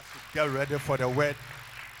Get ready for the word.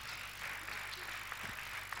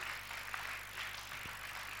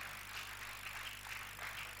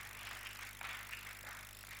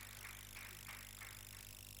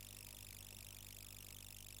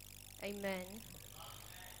 Amen.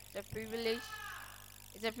 It's a privilege.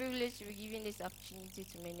 It's a privilege to be given this opportunity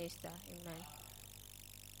to minister. Amen.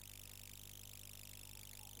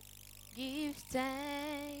 Give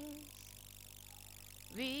thanks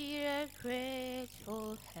with a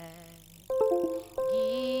grateful hand.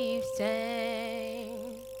 Give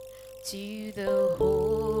thanks to the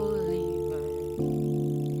Holy One.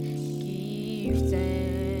 Give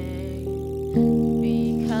thanks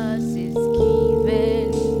because it's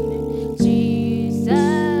given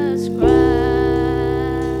Jesus Christ.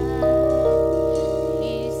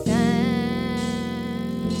 His Son.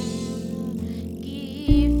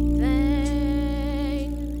 Give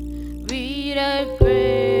thanks with a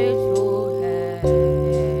grateful heart.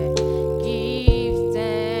 Give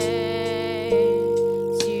thanks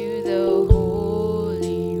to the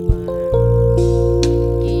Holy One.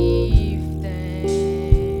 Give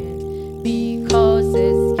thanks because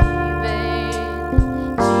it's given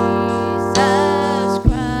Jesus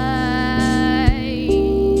Christ,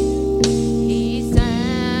 His Son.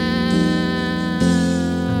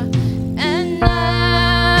 And now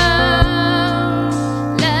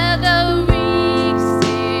let the weak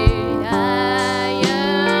say, I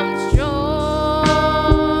am strong.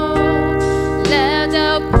 Let the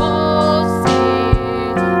poor say,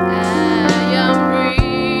 I am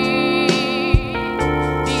free,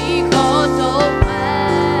 because of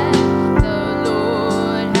what the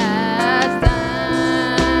Lord has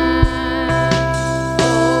done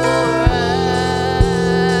for us.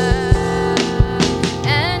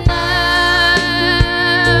 And now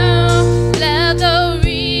let the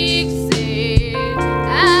weak say,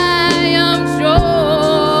 I am strong.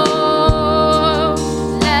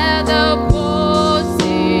 Let the poor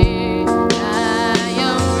say, I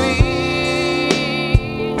am free,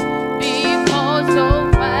 because of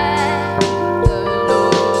what the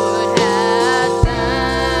Lord has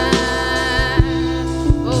done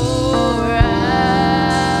for us.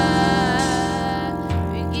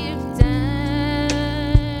 We give thanks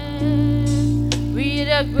with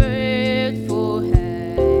a grateful heart.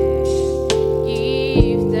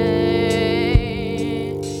 Give thanks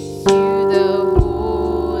to the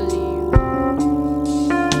Holy One.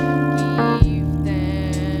 Give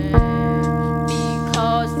thanks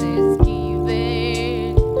because it's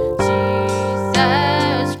given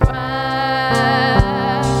Jesus Christ.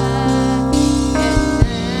 His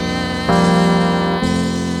Son.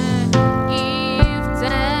 Give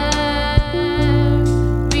thanks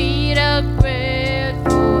with a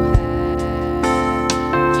grateful heart.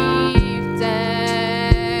 Give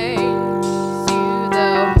thanks to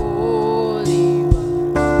the Holy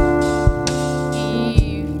One.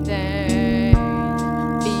 Give thanks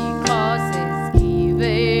because it's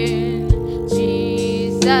given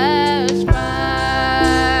Jesus Christ,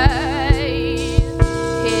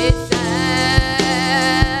 His Son.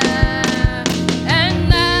 And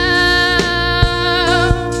now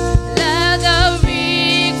let the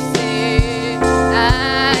weak say,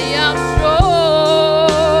 I am strong.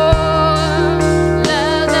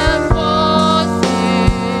 Let the poor say,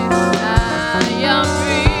 I am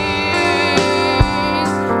free,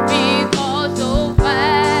 because of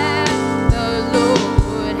what the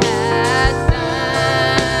Lord has done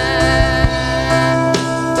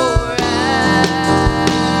for us.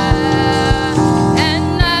 And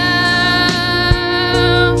now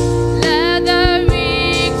let the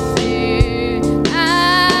weak say, I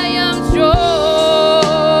am strong.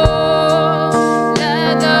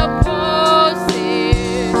 Let the poor say,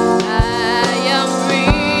 I am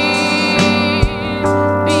free,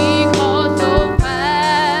 because of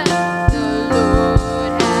what the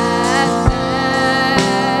Lord has done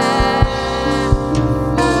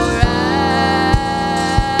for us.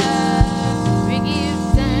 We give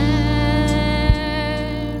thanks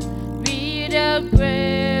with a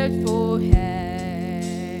grateful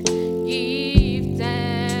heart. Give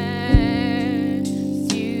thanks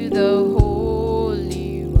to the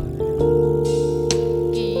Holy One.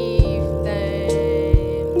 Give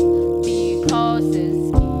thanks because it's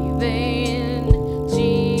given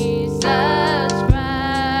Jesus Christ,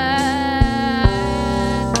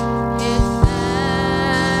 His Son.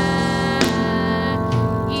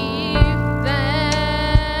 Give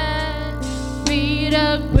thanks with a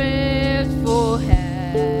grateful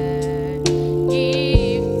heart.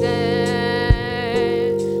 Give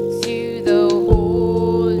thanks to the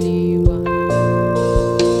Holy One.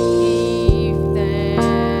 Give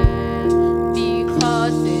thanks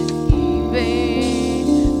because it's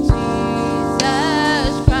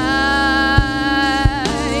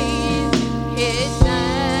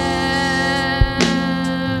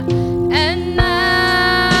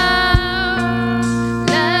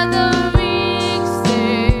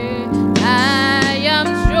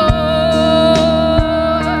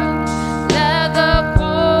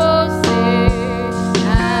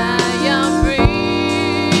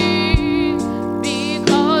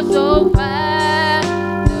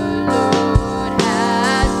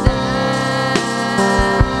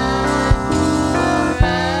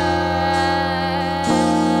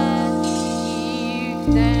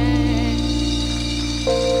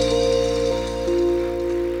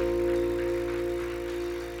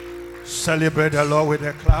Celebrate the Lord with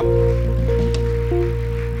a clap.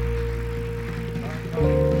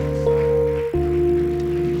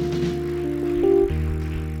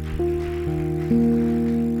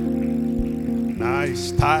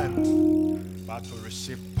 Nice time, but to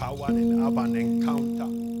receive power and have an encounter.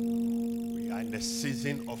 We are in the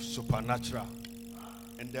season of supernatural.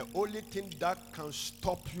 And the only thing that can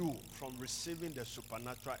stop you from receiving the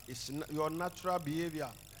supernatural is your natural behavior.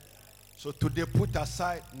 So today, put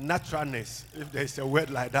aside naturalness, if there is a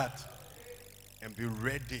word like that, and be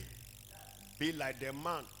ready. Be like the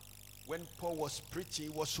man. When Paul was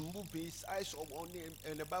preaching, he was moving his eyes on him,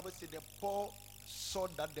 and the Bible said that Paul saw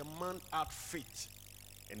that the man had faith.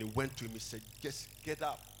 And he went to him, he said, just get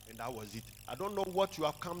up. And that was it. I don't know what you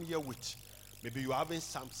have come here with. Maybe you're having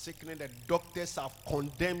some sickness, the doctors have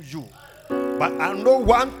condemned you. But I know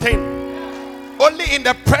one thing. Only in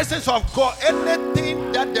the presence of God,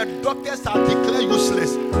 anything that the doctors have declared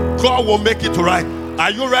useless, God will make it right. Are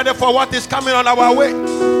you ready for what is coming on our way?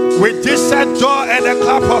 With this set joy and a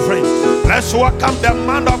clap offering, let's welcome the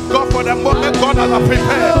man of God for the moment God has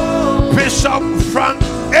prepared. Bishop Frank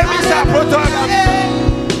Amissah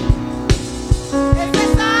Protagonist.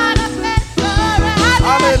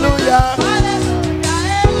 Hallelujah.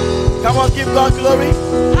 Come on, give God glory.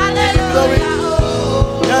 Hallelujah. Glory.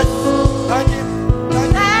 Yes. Thank you.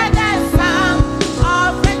 Let the sound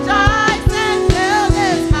of rejoicing fill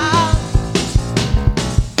this house.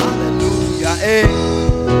 Hallelujah. Hey.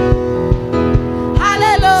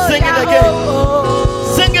 Hallelujah. Sing it again.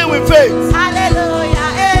 Sing it with faith. Hallelujah.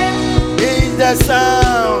 Hey. In the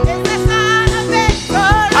sound. It's the sound of victory.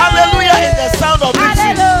 Hallelujah is the sound of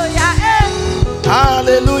victory. Hallelujah. Hey.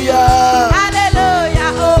 Hallelujah. Hallelujah.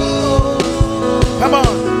 Oh. Come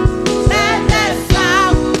on. Let the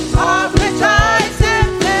sound of rejoicing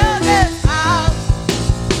fill this house.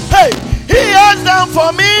 Hey, he has done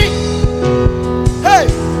for me. Hey,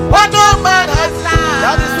 what no man has done.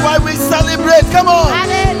 That is why we celebrate. Come on.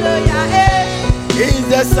 Hallelujah. Hey. He's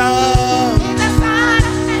the sound. It's the sound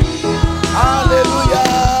of victory. Hallelujah.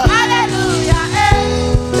 Hallelujah. Hey.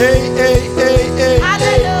 Hey, hey, hey, hey.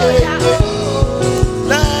 Hallelujah. Hey, hey.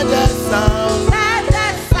 Let the sound. Let the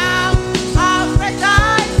sound of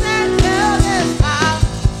rejoicing fill this house.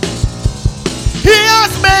 He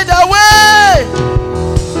has made a way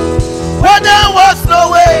where there was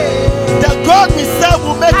no way. The God we serve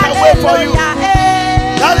will make a way for you. Hallelujah,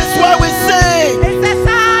 eh. That is why we sing. It's the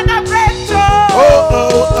sound of breakthrough. Oh,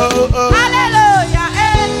 oh, oh, oh. Hallelujah,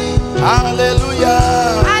 eh. Hallelujah.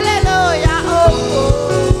 Hallelujah,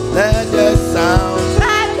 oh. Let the sound.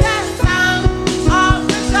 Let the sound of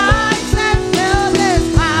rejoicing fill this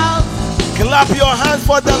house. Clap your hands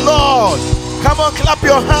for the Lord. Come on, clap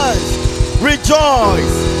your hands.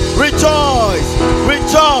 Rejoice, rejoice,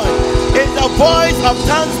 rejoice. In the voice of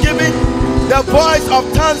thanksgiving, the voice of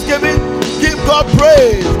thanksgiving, give God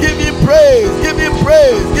praise, give him praise, give him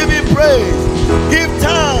praise, give him praise. Give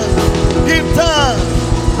thanks, give thanks.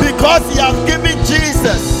 Because he has given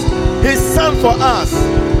Jesus, his son for us.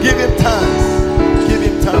 Give him thanks, give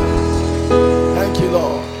him thanks. Thank you,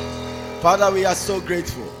 Lord. Father, we are so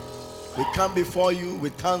grateful. We come before you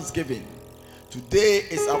with thanksgiving. Today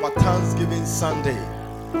is our Thanksgiving Sunday,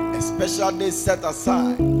 a special day set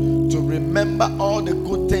aside to remember all the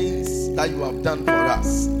good things that you have done for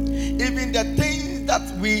us. Even the things that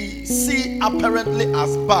we see apparently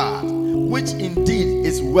as bad, which indeed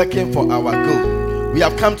is working for our good. We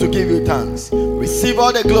have come to give you thanks. Receive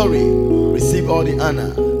all the glory, receive all the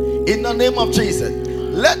honor. In the name of Jesus,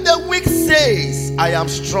 let the weak say, I am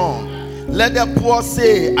strong. Let the poor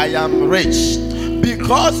say, I am rich.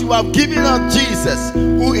 Because you have given us Jesus,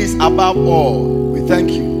 who is above all. We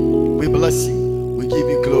thank you. We bless you. We give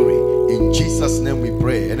you glory. In Jesus' name we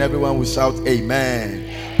pray. And everyone will shout,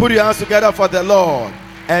 amen. Put your hands together for the Lord.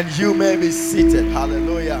 And you may be seated.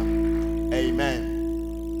 Hallelujah.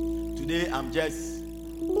 Amen. Today I'm just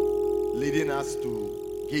leading us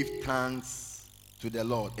to give thanks to the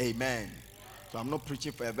Lord. Amen. So I'm not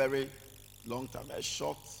preaching for a very long time. A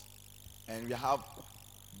short. And we have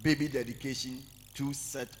baby dedication. 2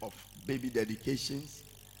 sets of baby dedications,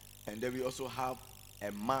 and then we also have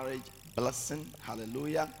a marriage blessing.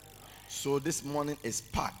 Hallelujah. So this morning is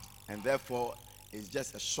packed, and therefore it's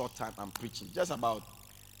just a short time I'm preaching, just about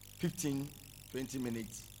 15-20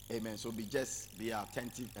 minutes. Amen. So be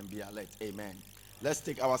attentive and be alert. Amen. Let's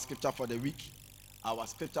take our scripture for the week. Our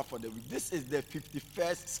scripture for the week, this is the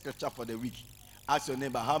 51st scripture for the week. Ask your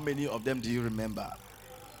neighbor, how many of them do you remember?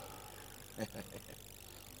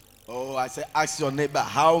 Oh, I say, ask your neighbor,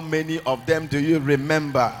 how many of them do you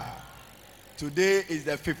remember? Today is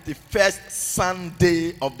the 51st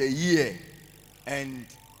Sunday of the year. And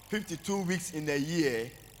 52 weeks in a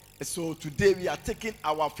year. So today we are taking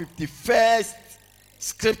our 51st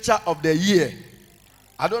scripture of the year.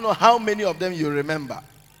 I don't know how many of them you remember.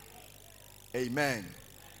 Amen.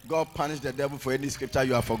 God punish the devil for any scripture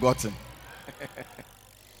you have forgotten.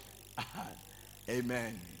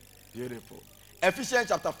 Amen. Beautiful. Ephesians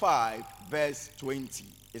chapter 5 verse 20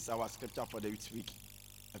 is our scripture for this week.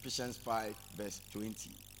 Ephesians 5 verse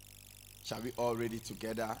 20. Shall we all read it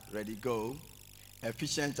together? Ready, go.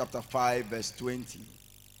 Ephesians chapter 5 verse 20.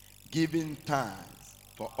 Giving thanks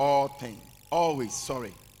for all things. Always,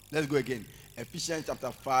 let's go again. Ephesians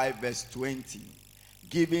chapter 5 verse 20.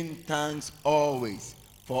 Giving thanks always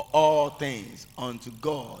for all things unto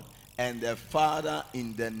God and the Father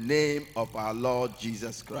in the name of our Lord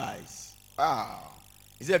Jesus Christ. Wow.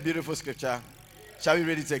 Is it a beautiful scripture? Shall we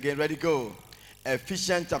read it again? Ready, go.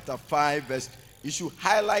 Ephesians chapter 5 verse. You should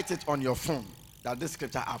highlight it on your phone that this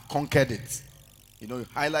scripture, I've conquered it. You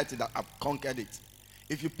highlight it that I've conquered it.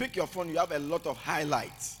 If you pick your phone, you have a lot of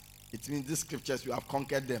highlights. It means these scriptures, you have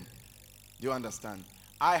conquered them. Do you understand?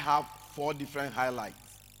 I have 4 different highlights.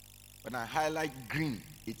 When I highlight green,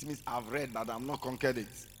 it means I've read that I'm not conquered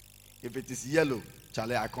it. If it is yellow,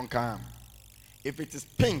 Charlie, I conquer them. If it is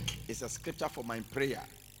pink, it's a scripture for my prayer.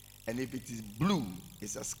 And if it is blue,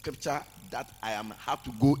 it's a scripture that I have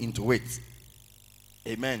to go into it.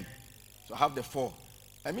 Amen. So I have the 4.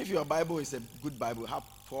 I mean, if your Bible is a good Bible, have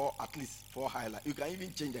at least 4 highlights. You can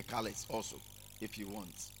even change the colors also if you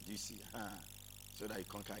want. Do you see? So that you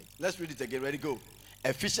conquer it. Let's read it again. Ready, go.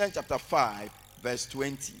 Ephesians chapter 5 verse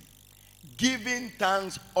 20. Giving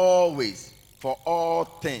thanks always for all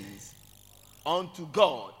things unto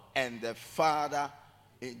God and the Father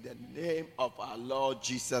in the name of our Lord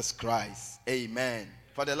Jesus Christ. Amen.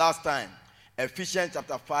 For the last time, Ephesians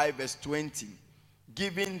chapter 5 verse 20.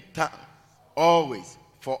 Giving thanks always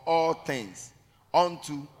for all things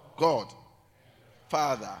unto God,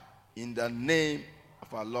 Father, in the name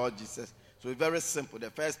of our Lord Jesus. So it's very simple.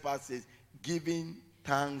 The first part says, giving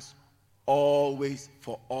thanks always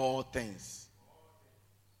for all things.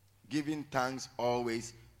 Giving thanks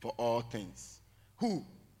always for all things. Who?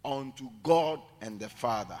 Unto God and the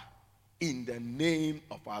Father, in the name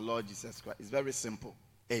of our Lord Jesus Christ. It's very simple.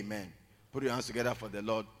 Amen. Put your hands together for the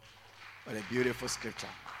Lord. What a beautiful scripture.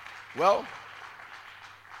 Well,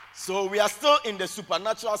 so we are still in the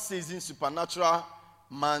supernatural season, supernatural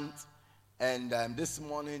month. And this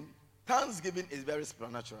morning, Thanksgiving is very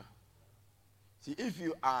supernatural. See, if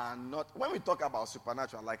you are not, when we talk about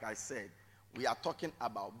supernatural, like I said, we are talking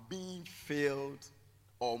about being filled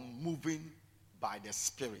or moving by the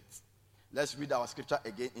Spirit. Let's read our scripture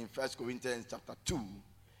again in 1 Corinthians chapter 2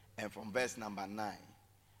 and from verse number 9.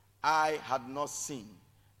 I had not seen,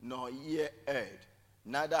 nor ear heard,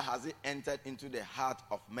 neither has it entered into the heart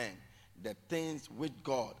of men, the things which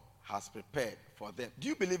God has prepared for them. Do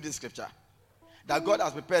you believe this scripture? That God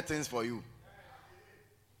has prepared things for you.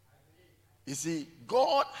 You see,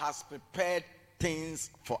 God has prepared things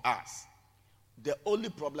for us. The only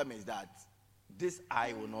problem is that this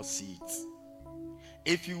eye will not see it.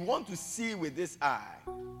 If you want to see with this eye,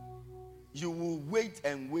 you will wait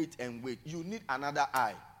and wait and wait. You need another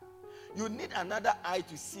eye. You need another eye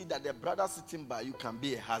to see that the brother sitting by you can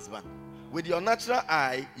be a husband. With your natural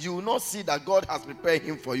eye, you will not see that God has prepared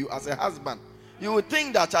him for you as a husband. You will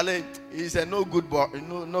think that Charlie is a no good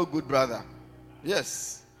brother.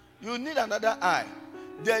 Yes. You need another eye.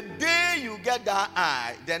 The day you get that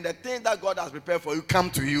eye, then the thing that God has prepared for you come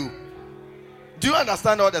to you. Do you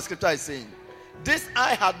understand what the scripture is saying? This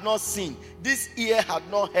eye had not seen, this ear had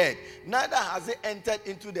not heard, neither has it entered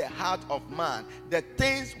into the heart of man the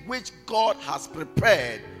things which God has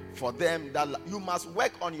prepared for them that you must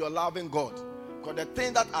work on your loving God, because the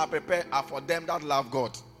things that are prepared are for them that love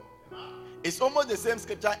God. It's almost the same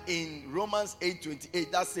scripture in Romans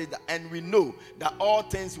 8:28 that says that, and we know that all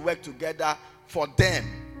things work together for them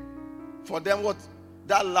what?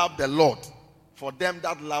 That love the Lord. For them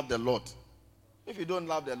that love the Lord. If you don't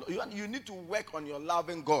love the Lord, you need to work on your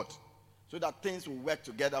loving God so that things will work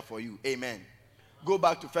together for you. Amen. Go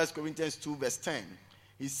back to 1 Corinthians 2 verse 10.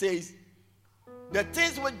 He says, the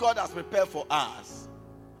things which God has prepared for us,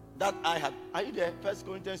 that I have. Are you there? 1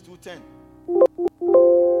 Corinthians 2:10.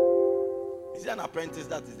 Is there an apprentice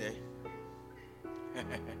that is there?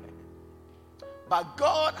 But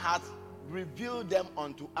God has revealed them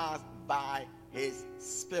unto us by his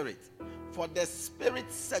Spirit. For the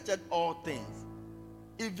Spirit searcheth all things,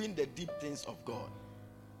 even the deep things of God.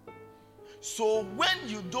 So when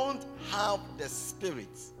you don't have the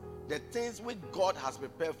Spirit, the things which God has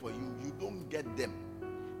prepared for you, you don't get them.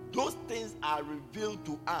 Those things are revealed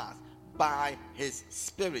to us by his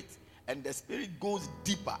Spirit. And the Spirit goes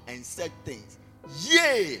deeper and said things.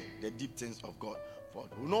 Yea, the deep things of God. For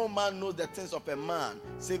no man knows the things of a man,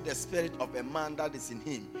 save the spirit of a man that is in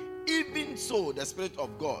him. Even so, the Spirit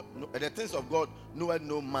of God, the things of God knoweth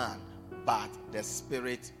no man, but the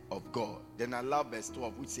Spirit of God. Then I love verse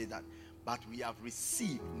 12, which says that, but we have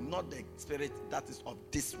received not the spirit that is of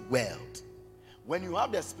this world. When you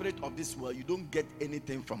have the spirit of this world, you don't get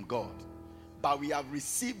anything from God. But we have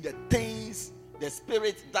received the things, the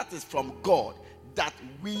Spirit that is from God, that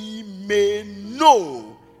we may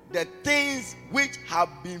know the things which have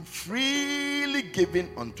been freely given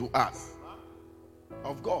unto us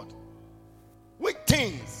of God. With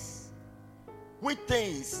things we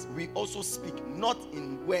also speak, not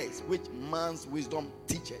in words which man's wisdom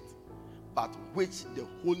teacheth, but which the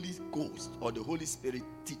Holy Ghost or the Holy Spirit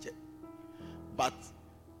teacheth. But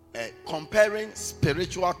comparing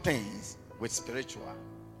spiritual things with spiritual.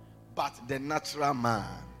 But the natural man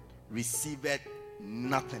receiveth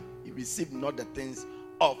nothing. He received not the things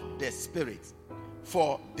of the Spirit,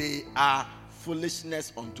 for they are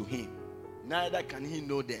foolishness unto him. Neither can he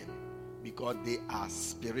know them, because they are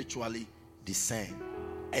spiritually discerned.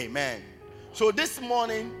 Amen. So this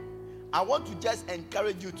morning, I want to just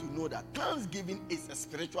encourage you to know that thanksgiving is a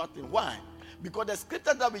spiritual thing. Why? Because the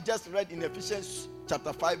scripture that we just read in Ephesians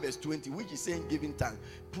chapter 5 verse 20, which is saying giving thanks,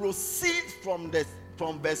 proceeds from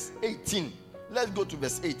verse 18. Let's go to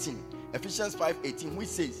verse 18. Ephesians 5:18, which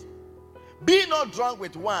says, be not drunk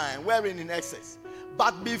with wine, wherein in excess,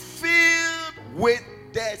 but be filled with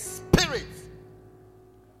the Spirit.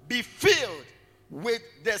 Be filled with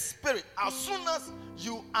the Spirit. As soon as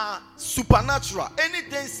you are supernatural,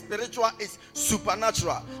 anything spiritual is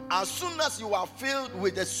supernatural. As soon as you are filled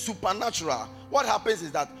with the supernatural, what happens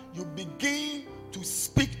is that you begin to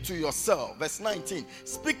speak to yourself. Verse 19,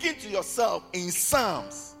 speaking to yourself in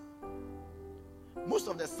psalms. Most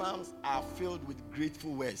of the psalms are filled with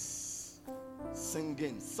grateful words,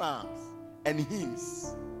 singing psalms and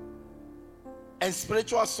hymns and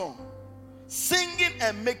spiritual song, singing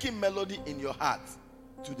and making melody in your heart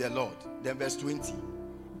to the Lord. Then verse 20,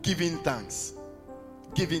 giving thanks.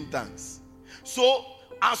 Giving thanks. So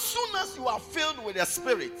as soon as you are filled with the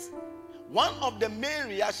Spirit, one of the main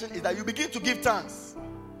reactions is that you begin to give thanks.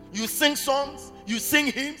 You sing songs, you sing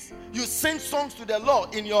hymns, you sing songs to the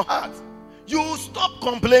Lord in your heart. You stop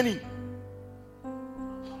complaining.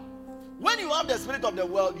 When you have the spirit of the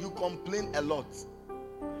world, you complain a lot.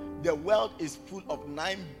 The world is full of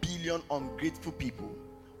 9 billion ungrateful people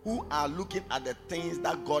who are looking at the things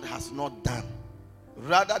that God has not done,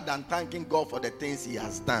 rather than thanking God for the things he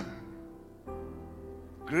has done.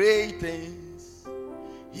 Great things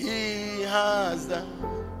he has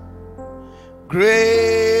done,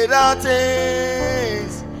 greater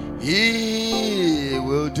things he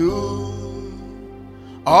will do.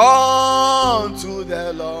 Unto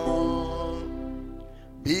the Lord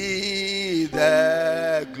be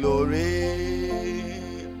the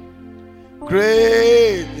glory,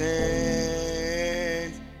 great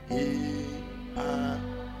things he has.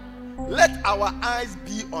 Let our eyes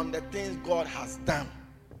be on the things God has done.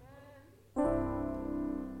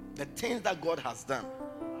 The things that God has done.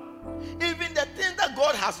 Even the things that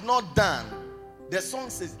God has not done. The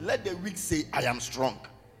song says, let the weak say, I am strong.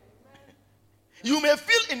 You may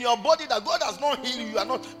feel in your body that God has not healed you,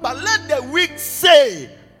 not, but let the weak say,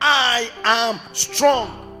 I am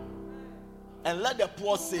strong. And let the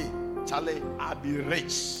poor say, Charlie, I'll be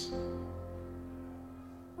rich.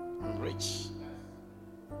 I'm rich.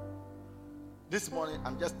 This morning,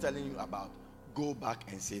 I'm just telling you about go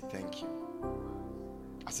back and say thank you.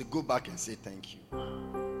 I said, go back and say thank you.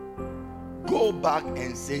 Go back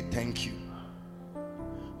and say thank you.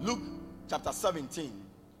 Luke chapter 17.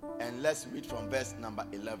 And let's read from verse number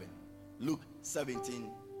 11. Luke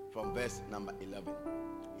 17 from verse number 11.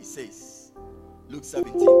 It says, Luke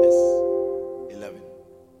 17 verse 11.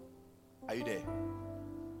 Are you there?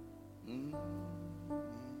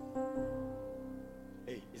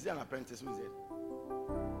 Hey, is there an apprentice? Who is it?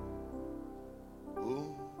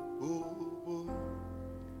 Oh.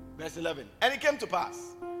 Verse 11. And it came to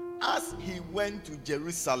pass, as he went to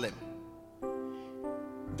Jerusalem,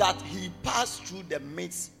 that he passed through the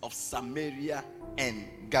midst of Samaria and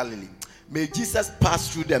Galilee. May Jesus pass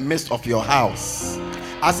through the midst of your house.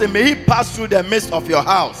 I say, may he pass through the midst of your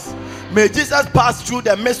house. May Jesus pass through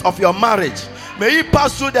the midst of your marriage. May he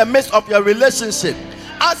pass through the midst of your relationship.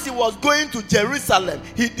 As he was going to Jerusalem,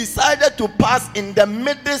 he decided to pass in the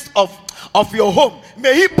midst of your home.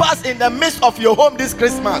 May he pass in the midst of your home this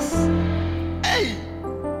Christmas. Hey!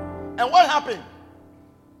 And what happened?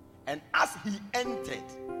 And as he entered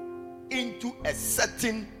into a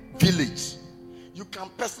certain village, You can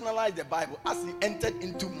personalize the Bible. As he entered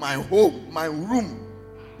into my home, my room,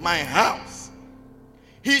 my house,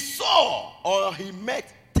 he saw or he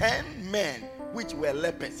met 10 men which were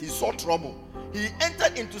lepers. He saw trouble. He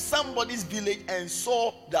entered into somebody's village and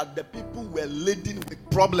saw that the people were laden with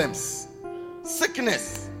problems,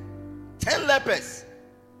 sickness. 10 lepers.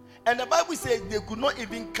 And the Bible says they could not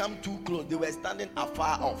even come too close. They were standing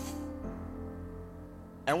afar off.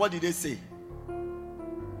 And what did they say?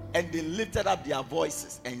 And they lifted up their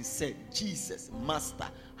voices and said, Jesus, Master,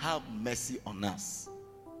 have mercy on us.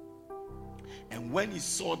 And when he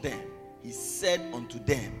saw them, he said unto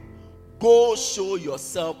them, go show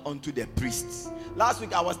yourself unto the priests. Last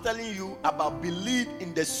week I was telling you about belief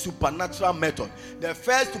in the supernatural method. The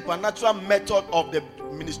first supernatural method of the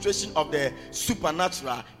administration of the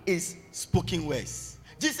supernatural is spoken words.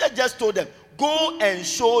 Jesus just told them, go and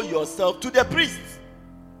show yourself to the priests.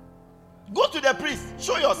 Go to the priest,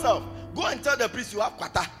 show yourself. Go and tell the priest you have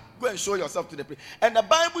kwata. Go and show yourself to the priest. And the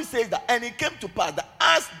Bible says that, and it came to pass that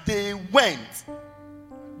as they went,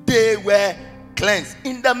 they were cleansed.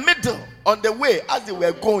 In the middle, on the way, as they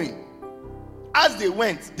were going, as they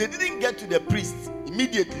went, they didn't get to the priest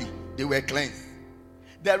immediately. They were cleansed.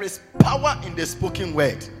 There is power in the spoken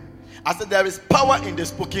word. I said there is power in the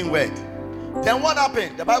spoken word. Then what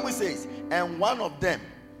happened? The Bible says, and one of them,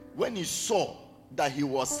 when he saw that he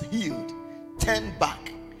was healed, turned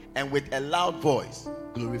back and with a loud voice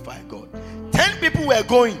glorified God. 10 people were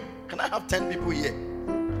going. Can I have 10 people here?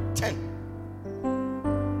 10.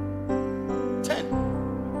 10.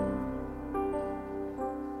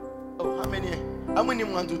 Oh, how many? How many?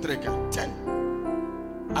 1, 2, 3,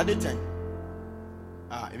 10. Are they 10?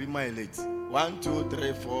 It be my late. 1, 2,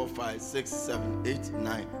 3, 4, 5, 6, 7, 8,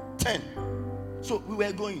 9, 10. So we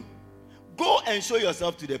were going. Go and show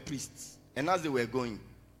yourself to the priests. And as they were going,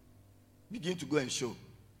 begin to go and show.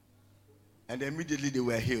 And immediately they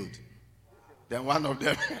were healed. Then one of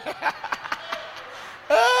them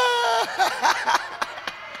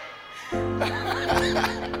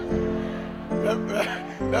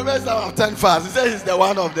remember some of 10 fast. He says he's the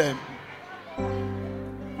one of them.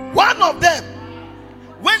 One of them,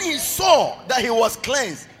 when he saw that he was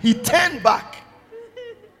cleansed, he turned back.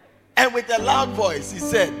 And with a loud voice, he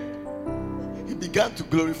said, he began to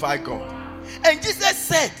glorify God. And Jesus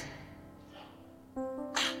said,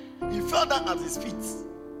 he fell down at his feet,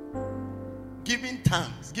 giving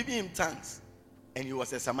him thanks. And he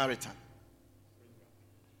was a Samaritan.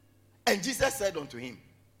 And Jesus said unto him,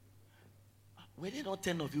 were there not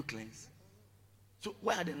 10 of you cleansed? So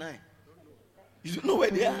where are the 9? You don't know where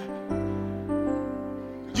they are.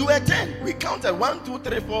 You were 10. We counted 1, 2,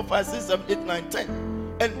 3, 4, 5, 6, 7, 8, 9,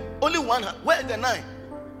 10. And only one. Where are the 9?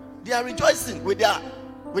 They are rejoicing with their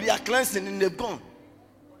cleansing and they've gone.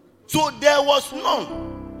 So there was none.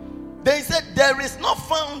 They said, there is not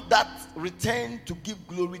found that returned to give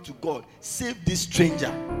glory to God, save this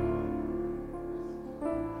stranger.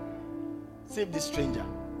 Save this stranger.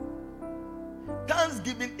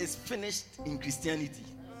 Thanksgiving is finished in Christianity.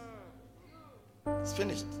 It's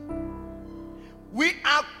finished. We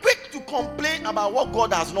are quick to complain about what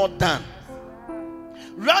God has not done,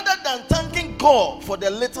 rather than thanking God for the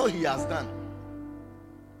little he has done.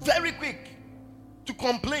 Very quick to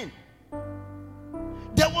complain.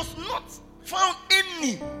 There was not found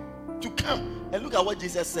any to come. And look at what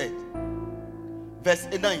Jesus said. Verse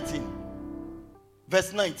 19.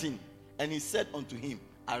 Verse 19. And he said unto him,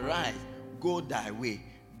 arise, go thy way.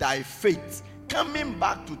 Thy faith, coming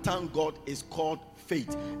back to thank God, is called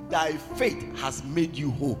faith. Thy faith has made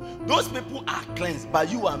you whole. Those people are cleansed,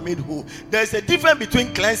 but you are made whole. There's a difference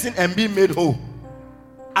between cleansing and being made whole.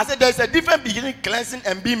 I said there's a difference between cleansing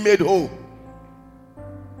and being made whole.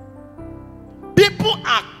 People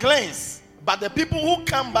are cleansed, but the people who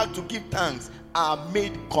come back to give thanks are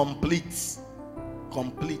made complete,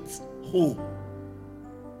 whole.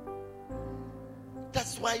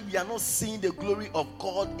 That's why we are not seeing the glory of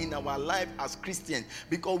God in our life as Christians,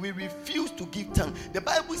 because we refuse to give thanks. The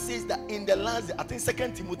Bible says that in the last day, I think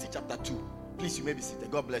 2 Timothy chapter 2. Please, you may be seated.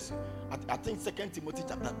 God bless you. I think 2 Timothy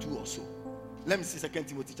chapter 2 or so. Let me see 2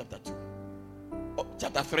 Timothy chapter 2. Oh,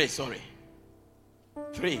 chapter 3, sorry.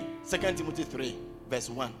 3. 2 Timothy 3, verse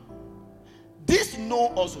 1. This know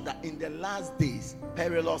also that in the last days,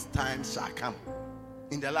 perilous times shall come.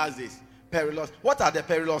 In the last days, perilous. What are the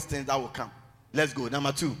perilous things that will come? Let's go.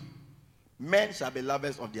 Number 2. Men shall be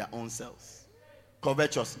lovers of their own selves,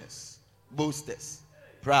 covetousness, boasters,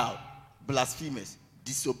 proud, blasphemous,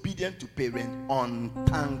 disobedient to parents,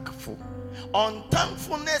 unthankful.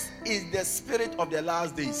 Unthankfulness is the spirit of the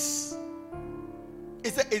last days.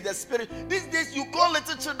 It's the spirit. These days you call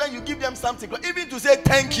little children, you give them something. Even to say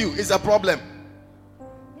thank you is a problem.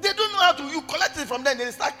 don't know how to. You collect it from them,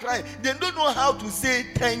 they start crying. They don't know how to say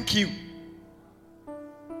thank you.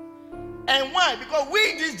 And why? Because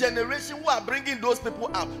we, this generation who are bringing those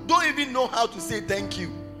people up, don't even know how to say thank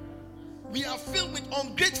you. We are filled with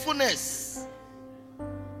ungratefulness.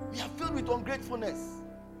 We are filled with ungratefulness.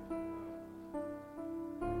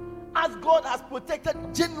 As God has protected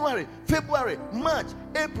January, February, March,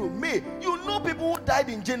 April, May. You know people who died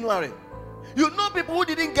in January. You know people who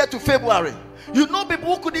didn't get to February. You know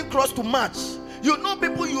people who couldn't cross to March. You know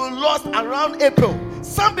people you lost around April.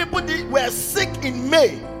 Some people were sick in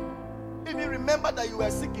May. Even remember that you were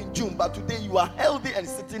sick in June, but today you are healthy and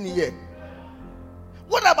sitting here.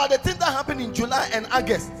 What about the things that happened in July and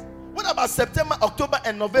August? What about September, October,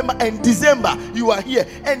 and November and December? You are here,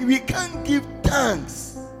 and we can't give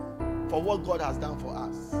thanks for what God has done for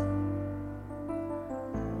us.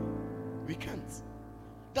 We can't.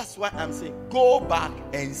 That's why I'm saying, go back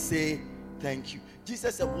and say thank you.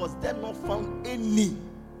 Jesus said, was there not found any?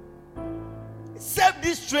 Except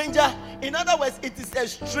this stranger. In other words, it is a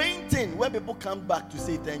strange thing when people come back to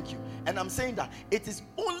say thank you. And I'm saying that it is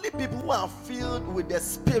only people who are filled with the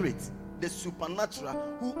Spirit, the supernatural,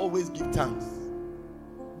 who always give thanks.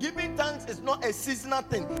 Giving thanks is not a seasonal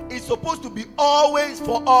thing. It's supposed to be always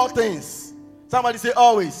for all things. Somebody say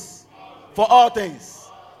always. For all things.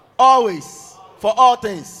 Always. For all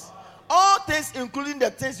things. All things, including the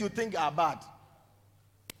things you think are bad.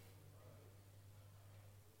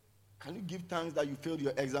 Can you give thanks that you failed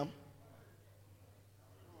your exam?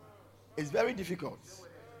 It's very difficult.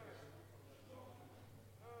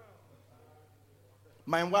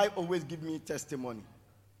 My wife always gives me testimony.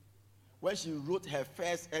 When she wrote her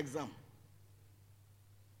first exam,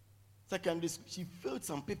 secondary school, she failed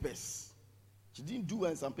some papers. She didn't do well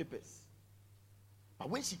in some papers. But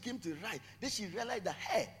when she came to write, then she realized that,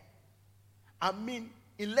 hey,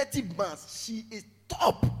 elective maths, she is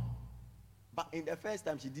top. But in the first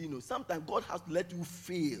time, she didn't know. Sometimes God has to let you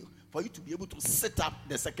fail for you to be able to sit up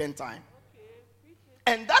the second time.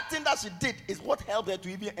 And that thing that she did is what helped her to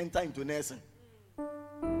even enter into nursing.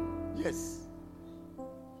 Yes.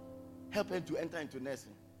 Help her to enter into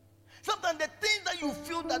nursing. Sometimes the things that you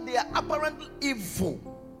feel that they are apparently evil,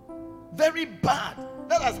 very bad,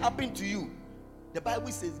 that has happened to you, the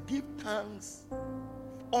Bible says, give thanks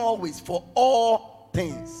always for all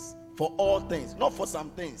things. For all things, not for some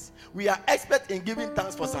things. We are expert in giving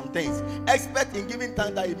thanks for some things. Expert in giving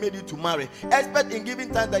thanks that He made you to marry. Expert in giving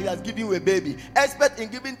thanks that He has given you a baby. Expert in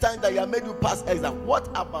giving thanks that He has made you pass exam. What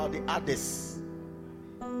about the others?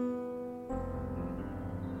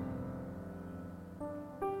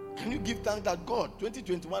 Can you give thanks that God,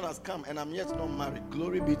 2021 has come and I'm yet not married?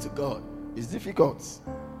 Glory be to God. It's difficult.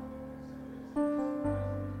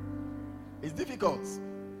 It's difficult.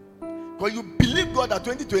 Because you believe God that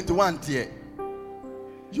 2021 here,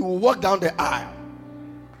 you will walk down the aisle.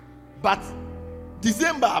 But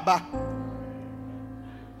December,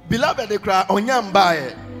 beloved, they cry on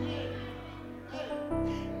yambaye.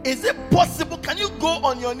 Is it possible? Can you go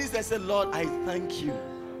on your knees and say, Lord, I thank you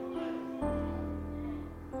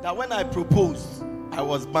that when I proposed, I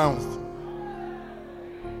was bounced.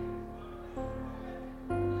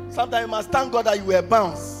 Sometimes you must thank God that you were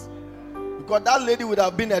bounced. Because that lady would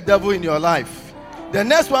have been a devil in your life. The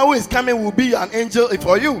next one who is coming will be an angel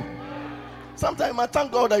for you. Sometimes I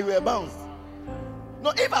thank God that you were bounced. No,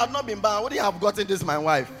 if I had not been bound, I wouldn't have gotten this my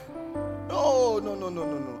wife. No.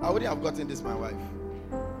 I wouldn't have gotten this my wife.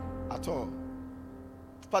 At all.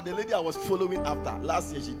 But the lady I was following after,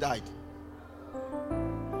 last year she died.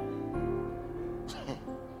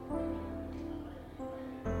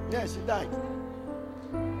 Yeah, she died.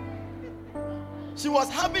 She was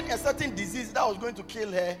having a certain disease that was going to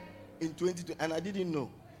kill her in 2020, and I didn't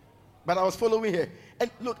know. But I was following her.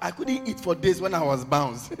 And look, I couldn't eat for days when I was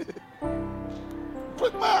bounced.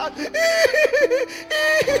 Broke my heart.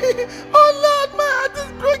 Oh Lord, my heart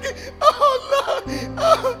is broken. Oh Lord.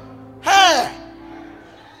 Oh. Hey.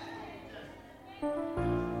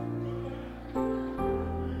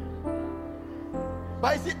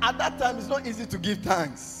 But you see, at that time, it's not easy to give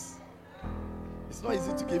thanks. It's not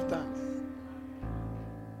easy to give thanks.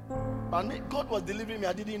 But God was delivering me.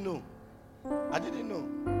 I didn't know.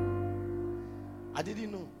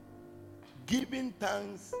 Giving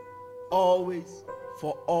thanks always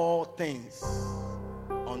for all things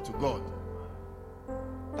unto God.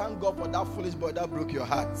 Thank God for that foolish boy that broke your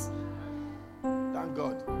heart. Thank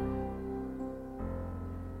God.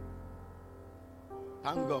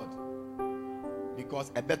 Thank God.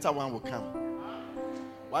 Because a better one will come.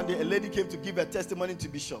 One day a lady came to give a testimony to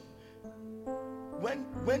Bishop.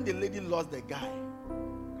 When the lady lost the guy,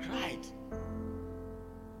 cried.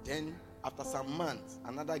 Then After some months,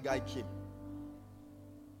 another guy came.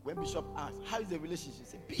 When Bishop asked, how is the relationship?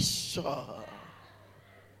 He said,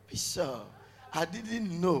 Bishop, I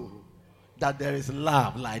didn't know that there is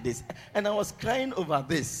love like this. And I was crying over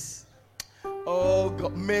this. Oh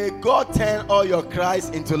God, may God turn all your cries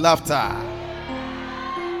into laughter.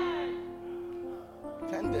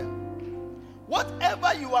 Turn them.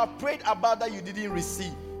 Whatever you have prayed about that you didn't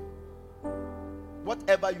receive.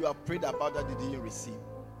 Whatever you have prayed about that you didn't receive.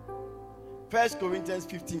 1 Corinthians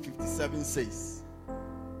 15:57 says.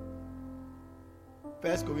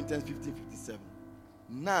 1 Corinthians 15:57.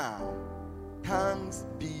 Now, thanks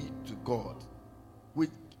be to God,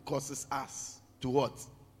 which causes us to what?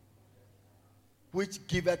 Which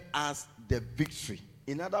giveth us the victory.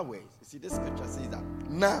 In other words, you see, this scripture says that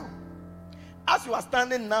now, as you are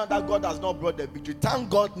standing now that God has not brought the victory, thank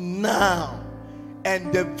God now,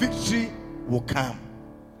 and the victory will come.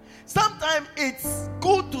 Sometimes it's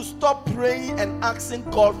good to stop praying and asking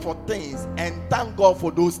God for things and thank God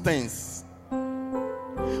for those things.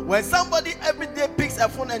 When somebody every day picks a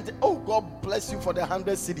phone and oh, God bless you for the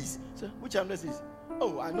 100 cedis. So, which 100 cedis?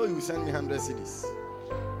 Oh, I know you will send me 100 cedis.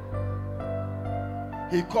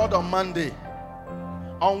 He called on Monday.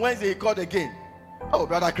 On Wednesday he called again. Oh,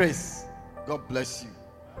 Brother Chris, God bless you.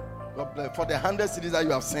 God bless for the 100 cedis that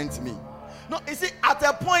you have sent me. No, you see, at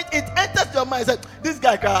a point it enters your mind. Said, this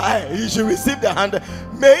guy, he should receive the 100.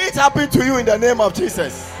 May it happen to you in the name of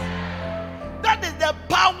Jesus. That is the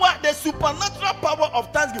power, the supernatural power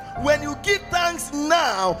of thanksgiving. When you give thanks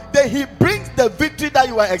now, then he brings the victory that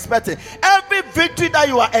you are expecting. Every victory that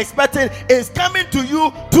you are expecting is coming to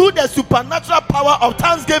you through the supernatural power of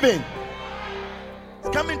thanksgiving. It's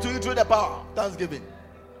coming to you through the power of thanksgiving.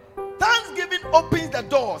 Thanksgiving opens the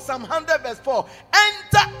door. Psalm 100 verse 4.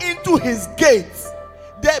 Enter into his gates.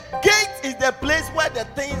 The gate is the place where the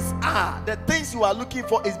things are. The things you are looking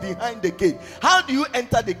for is behind the gate. How do you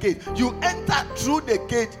enter the gate? You enter through the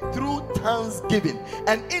gate through thanksgiving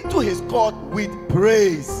and into his court with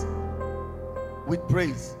praise. With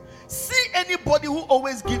praise. See anybody who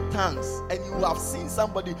always gives thanks and you have seen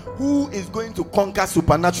somebody who is going to conquer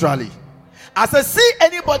supernaturally. As I see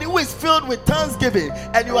anybody who is filled with thanksgiving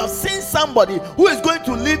and you have seen somebody who is going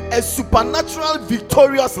to live a supernatural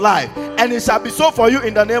victorious life, and it shall be so for you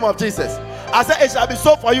in the name of Jesus. I said it shall be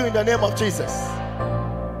so for you in the name of Jesus.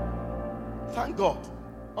 Thank God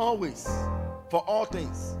always for all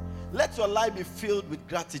things. Let your life be filled with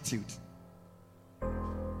gratitude,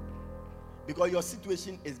 because your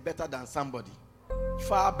situation is better than somebody.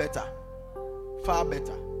 Far better. Far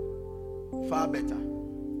better. Far better.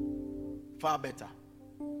 Far better.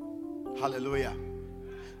 Hallelujah.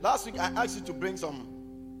 Last week I asked you to bring some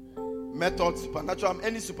methods, supernatural,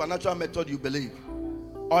 any supernatural method you believe.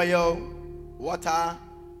 Oil, water,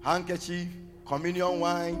 handkerchief, communion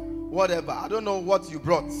wine, whatever. I don't know what you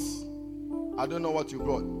brought. I don't know what you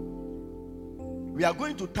brought. We are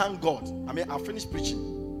going to thank God. I've finished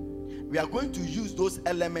preaching. We are going to use those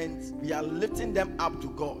elements. We are lifting them up to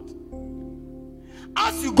God.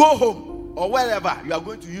 As you go home or wherever, you are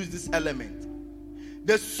going to use this element.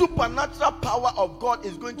 The supernatural power of God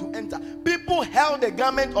is going to enter. People held the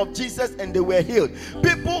garment of Jesus and they were healed.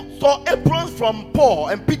 People saw aprons from Paul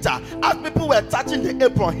and Peter. As people were touching the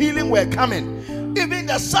apron, healing were coming. Even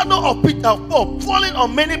the shadow of Paul falling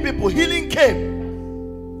on many people, healing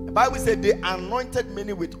came. The Bible said they anointed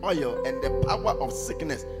many with oil and the power of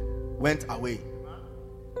sickness went away.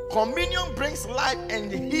 Communion brings life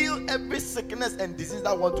and heal every sickness and disease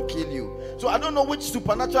that want to kill you. So I don't know which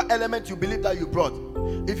supernatural element you believe that you brought.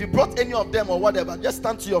 If you brought any of them or whatever, just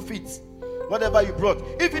stand to your feet. Whatever you brought.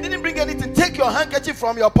 If you didn't bring anything, take your handkerchief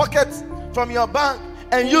from your pocket, from your bank,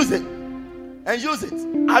 and use it. And use it.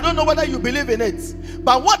 I don't know whether you believe in it,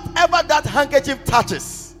 but whatever that handkerchief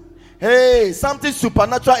touches, hey, something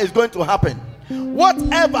supernatural is going to happen.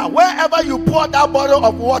 Whatever, wherever you pour that bottle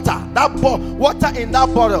of water, water in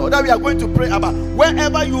that bottle that we are going to pray about,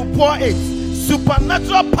 wherever you pour it,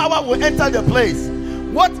 supernatural power will enter the place.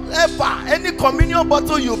 Whatever, any communion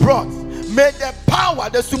bottle you brought, may the power,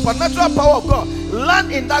 the supernatural power of God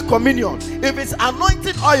land in that communion. If it's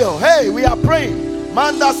anointing oil, hey, we are praying.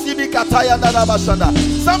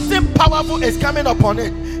 Something powerful is coming upon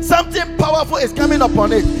it. Something powerful is coming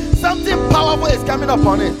upon it. Something powerful is coming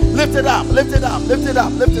upon it. Lift it up, lift it up, lift it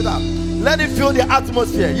up, lift it up. Let it fill the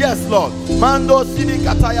atmosphere. Yes, Lord. Mando Sidi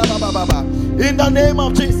Kataya Baba Baba. In the name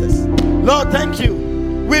of Jesus. Lord, thank you.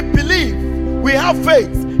 We believe, we have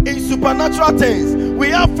faith in supernatural things. We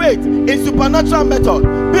have faith in supernatural method.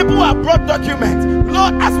 People who have brought documents.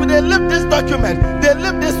 Lord, as they lift this document, they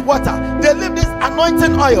lift this water, they lift this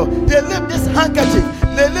anointing oil, they lift this handkerchief.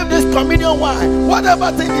 they live this communion wine.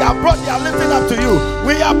 Whatever thing they have brought, they are lifting up to you.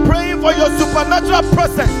 We are praying for your supernatural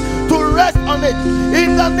presence to rest on it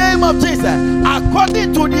in the name of Jesus.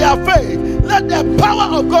 According to their faith, let the power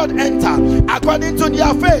of God enter. According to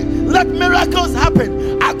their faith, let miracles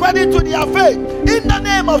happen. According to their faith, in the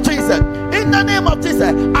name of Jesus. In the name of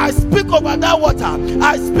Jesus, I speak over that water.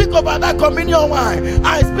 I speak over that communion wine.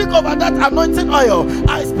 I speak over that anointing oil.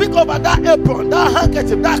 I speak over that apron, that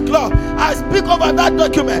handkerchief, that cloth. I speak over that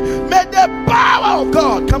document. May the power of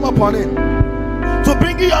God come upon it to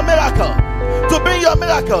bring you your miracle. To bring your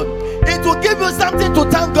miracle. It will give you something to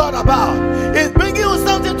thank God about. It's bringing you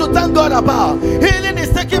something to thank God about. Healing is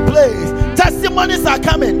taking place. Testimonies are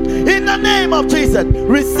coming. In the name of Jesus,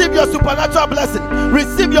 receive your supernatural blessing.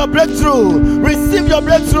 Receive your breakthrough. Receive your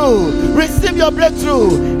breakthrough. Receive your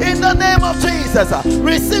breakthrough. In the name of Jesus,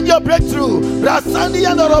 receive your breakthrough.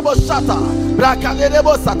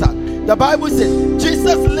 The Bible says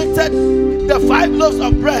Jesus lifted the 5 loaves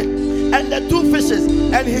of bread and the 2 fishes,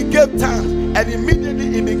 and he gave thanks, and immediately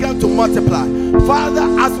he began to multiply. Father,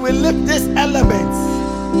 as we lift these elements,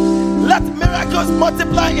 let miracles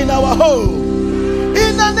multiply in our home.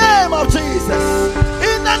 In the name of Jesus.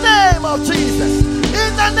 In the name of Jesus.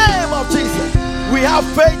 In the name of Jesus. We have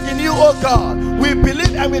faith in you, oh God. We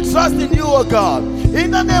believe and we trust in you, oh God.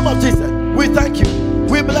 In the name of Jesus, we thank you.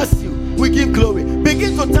 We bless you. We give glory.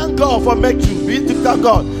 Begin to thank God for breakthrough. Begin to thank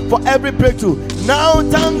God for every breakthrough. Now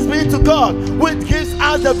thanks be to God, which gives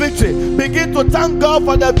us the victory. Begin to thank God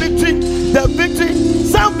for the victory. The victory.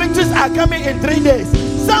 Some victories are coming in 3 days.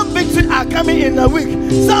 Some victories are coming in a week.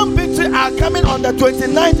 Some victories are coming on the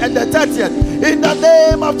 29th and the 30th. In the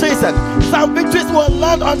name of Jesus. Some victories will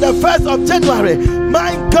land on the 1st of January.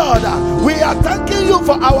 My God, we are thanking you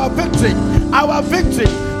for our victory. Our victory.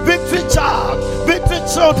 Victory child, victory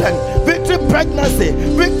children, victory pregnancy,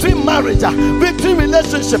 victory marriage, victory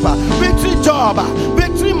relationship, victory job,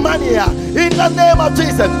 victory money. In the name of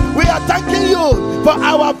Jesus, we are thanking you for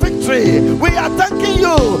our victory. We are thanking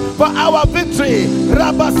you for our victory.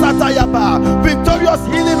 Rabasatayaba, victorious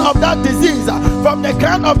healing of that disease from the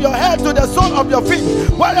crown of your head to the sole of your feet.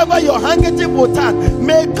 Wherever your handkerchief will touch,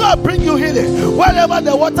 may God bring you healing. Wherever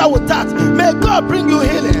the water will touch, may God bring you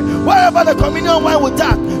healing. Wherever the communion wine will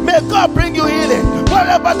touch, may God bring you healing.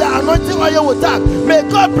 Wherever the anointing oil will touch, may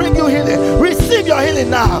God bring you healing. Receive your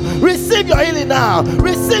healing now. Receive your healing now.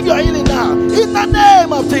 Receive your healing now. In the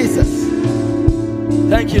name of Jesus.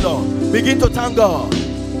 Thank you, Lord. Begin to thank God.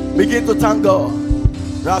 Begin to thank God.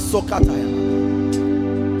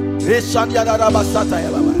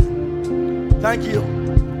 Thank you.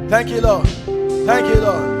 Thank you, Lord. Thank you,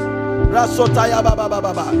 Lord. Rasotaya baba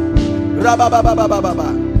baba baba. Rababa baba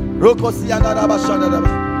baba. Rokosiana rabashana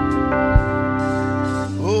raba.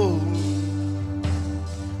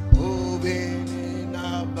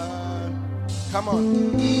 Come on.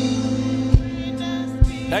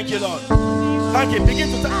 Thank you, Lord. Thank Him. Begin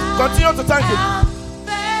to continue to thank Him.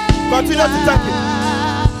 Continue to thank Him.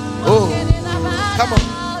 Oh, come on.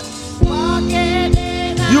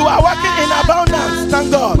 You are walking in abundance. Thank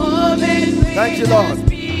God. Thank you, Lord.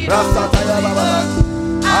 Rasataya baba.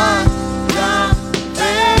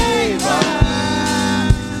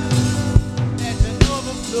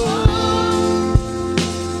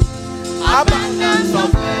 Abundance of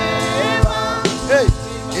favor. Hey,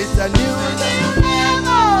 it's a new level.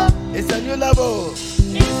 It's a new level. It's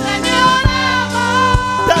a new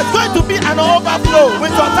level. There's going to be an overflow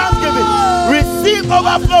with your thanksgiving. Receive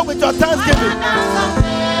overflow with your thanksgiving.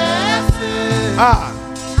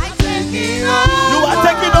 You are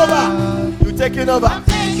taking over. You're taking over. I'm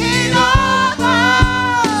taking over.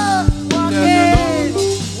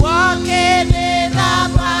 Walking in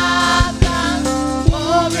abundance.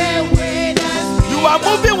 You are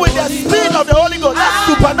moving with the speed of the Holy Ghost. That's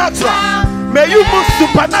supernatural. May you move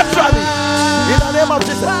supernaturally. In the name of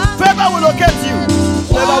Jesus. Favor will locate you.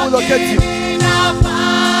 Favor will locate you.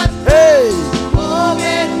 Hey.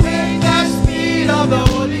 Moving with the speed of the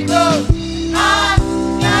Holy Ghost.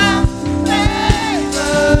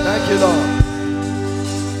 Thank you, Lord.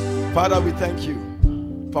 Father, we thank you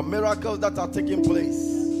for miracles that are taking place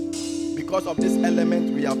because of this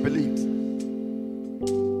element we have believed.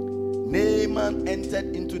 Naaman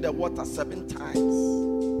entered into the water 7 times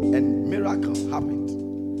and miracle happened.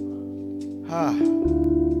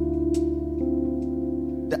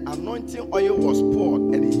 The anointing oil was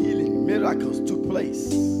poured and healing miracles took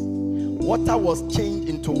place. Water was changed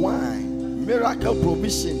into wine. Miracle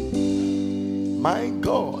provision. My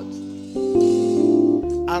God.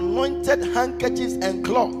 Anointed handkerchiefs and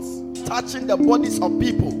cloths touching the bodies of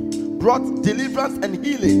people brought deliverance and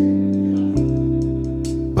healing.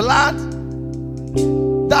 Blood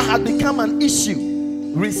that had become an issue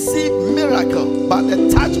receive miracle by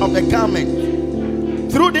the touch of the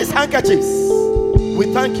garment. Through these handkerchiefs, we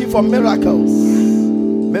thank you for miracles.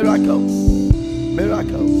 Miracles.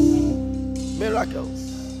 Miracles. Miracles.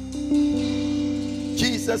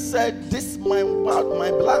 Jesus said, this my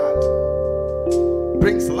blood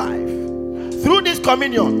brings life. Through this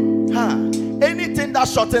communion, anything that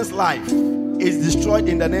shortens life is destroyed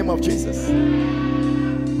in the name of Jesus.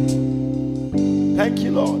 Thank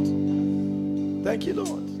you, Lord. Thank you,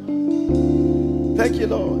 Lord. Thank you,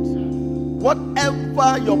 Lord.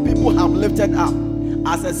 Whatever your people have lifted up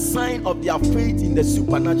as a sign of their faith in the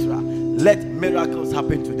supernatural, let miracles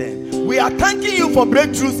happen to them. We are thanking you for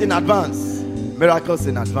breakthroughs in advance. Miracles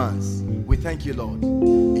in advance. We thank you, Lord.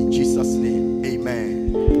 In Jesus' name,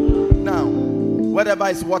 amen. Now, whatever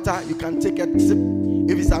is water, you can take a sip.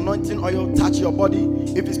 If it's anointing oil, touch your body.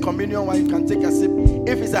 If it's communion wine, you can take a sip.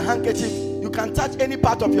 If it's a handkerchief, you can touch any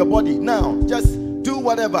part of your body. Now, just do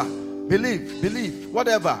whatever. Believe,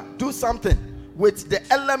 whatever. Do something with the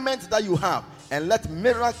element that you have, and let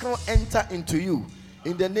miracle enter into you.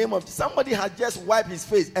 In the name of somebody has just wiped his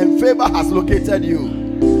face, and favor has located you.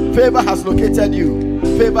 Favor has located you.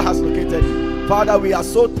 Favor has located you. Father, we are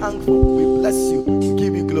so thankful. We bless you. We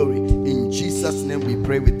give you glory. In Jesus' name we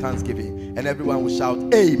pray with thanksgiving. And everyone will shout,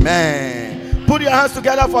 amen. Put your hands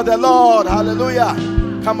together for the Lord. Hallelujah.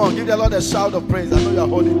 Come on, give the Lord a shout of praise. I know you are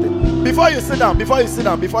holding it. Before you sit down.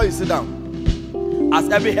 As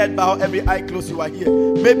every head bow, every eye closed, you are here.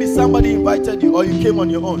 Maybe somebody invited you or you came on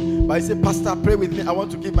your own. But you say, Pastor, pray with me. I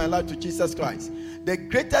want to give my life to Jesus Christ. The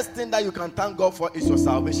greatest thing that you can thank God for is your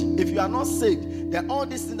salvation. If you are not saved, then all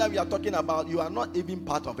these things that we are talking about, you are not even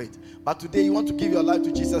part of it. But today you want to give your life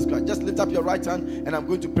to Jesus Christ. Just lift up your right hand and I'm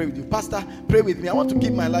going to pray with you. Pastor, pray with me. I want to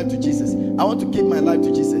give my life to Jesus. I want to give my life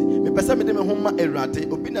to Jesus. I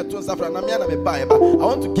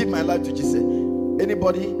want to give my life to Jesus.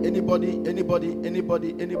 Anybody?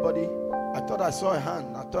 I thought I saw a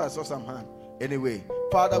hand. I thought I saw some hand. Anyway,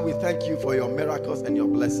 Father, we thank you for your miracles and your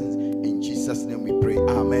blessings. In Jesus' name we pray.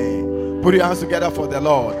 Amen. Put your hands together for the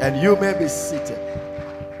Lord, and you may be seated.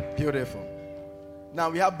 Beautiful.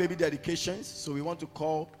 Now we have baby dedications, so we want to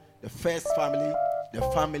call the first family, the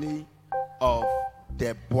family of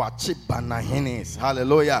the Boachi Banahines.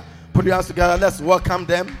 Hallelujah. Put your hands together. Let's welcome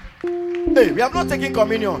them. Hey, we have not taken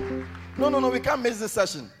communion. No, we can't miss this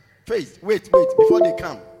session. Wait, before they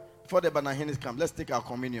come, before the Banahines come, let's take our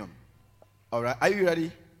communion. All right, are you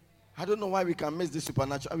ready? I don't know why we can miss this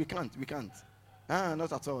supernatural. We can't.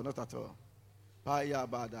 Not at all.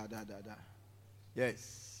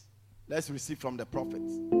 Yes. Let's receive from the prophet.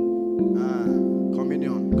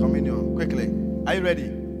 Communion. Quickly. Are you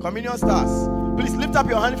ready? Communion starts. Please lift up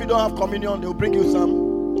your hand. If you don't have communion, they will bring you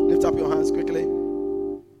some. Lift up your hands quickly.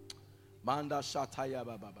 Manda Shataya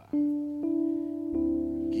Baba.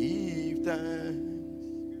 Give thanks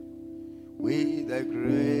with a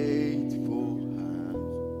grateful heart.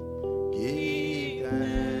 Give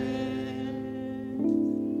thanks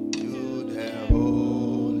to the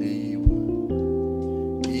Holy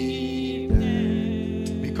One. Give thanks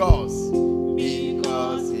because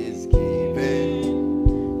He's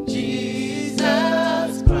given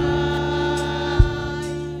Jesus Christ.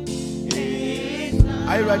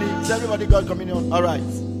 Are you ready? Is everybody got communion? All right.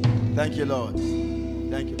 Thank you, Lord.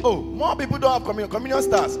 Thank you. Oh, more people don't have communion. Communion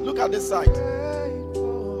starts. Look at this side.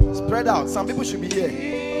 Spread out. Some people should be here.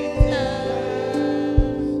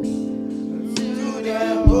 To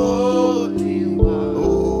the Holy One.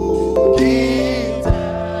 Oh,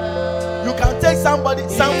 you can take some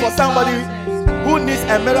for somebody who needs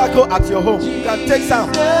a miracle at your home. You can take some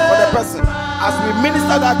for the person. As we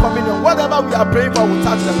minister that communion, whatever we are praying for will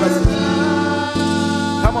touch the person.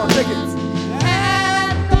 Come on, take it.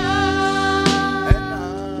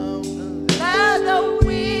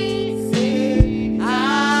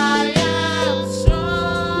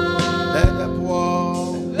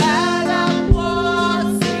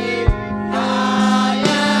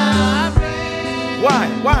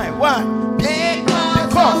 Why?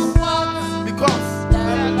 Because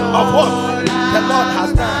of what the Lord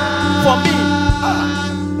has done for me.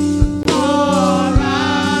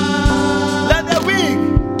 Let the weak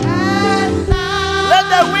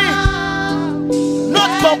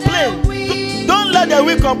not complain. Don't let the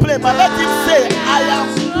weak complain, but let him say, I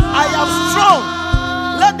am strong.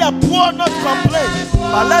 Let the poor not complain,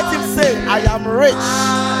 but let him say, I am rich.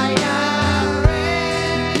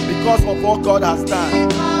 Because of what God has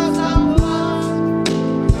done.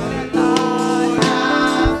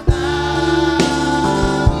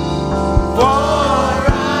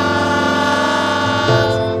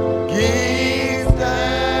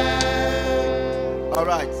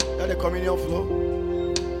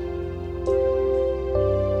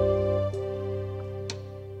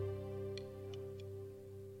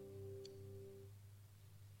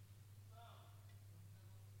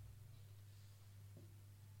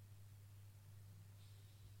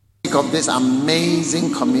 partake of this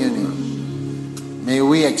amazing communion, may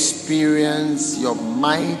we experience your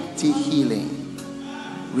mighty healing.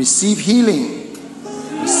 Receive healing.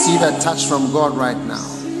 Receive a touch from God right now.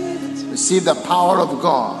 Receive the power of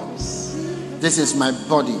God. This is my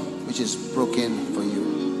body, which is broken for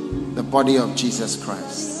you. The body of Jesus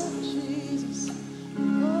Christ.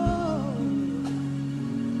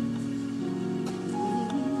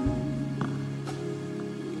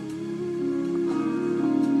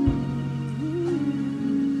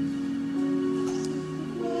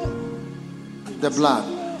 The blood.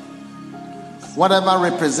 Whatever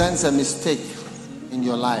represents a mistake in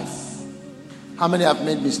your life. How many have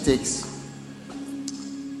made mistakes?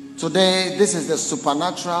 Today, this is the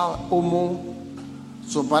supernatural Omo,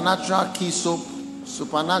 supernatural key soap,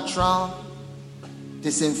 supernatural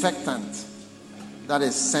disinfectant that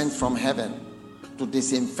is sent from heaven to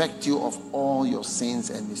disinfect you of all your sins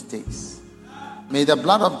and mistakes. May the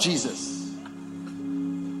blood of Jesus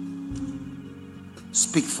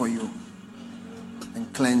speak for you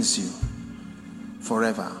and cleanse you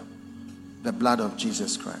forever. The blood of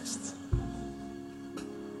Jesus Christ.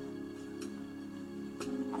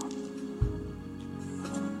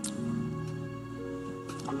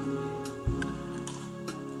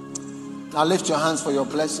 Now lift your hands for your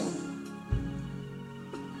blessing.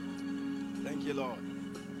 Thank you, Lord.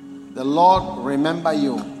 The Lord remember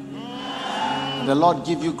you. And the Lord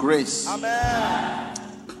give you grace. Amen.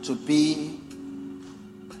 To be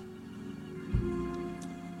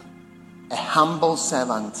a humble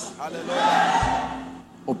servant. Hallelujah.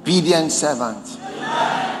 Obedient servant.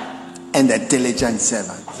 And a diligent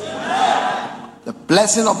servant. The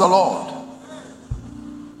blessing of the Lord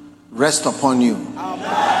rest upon you.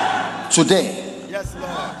 Amen. Today. Yes,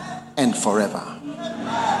 Lord. And forever.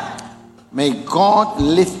 May God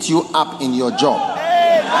lift you up in your job.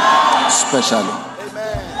 Amen. Especially.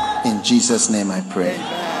 Amen. In Jesus' name I pray.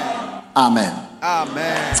 Amen. Amen.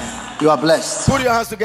 Amen. You are blessed. Put your hands together.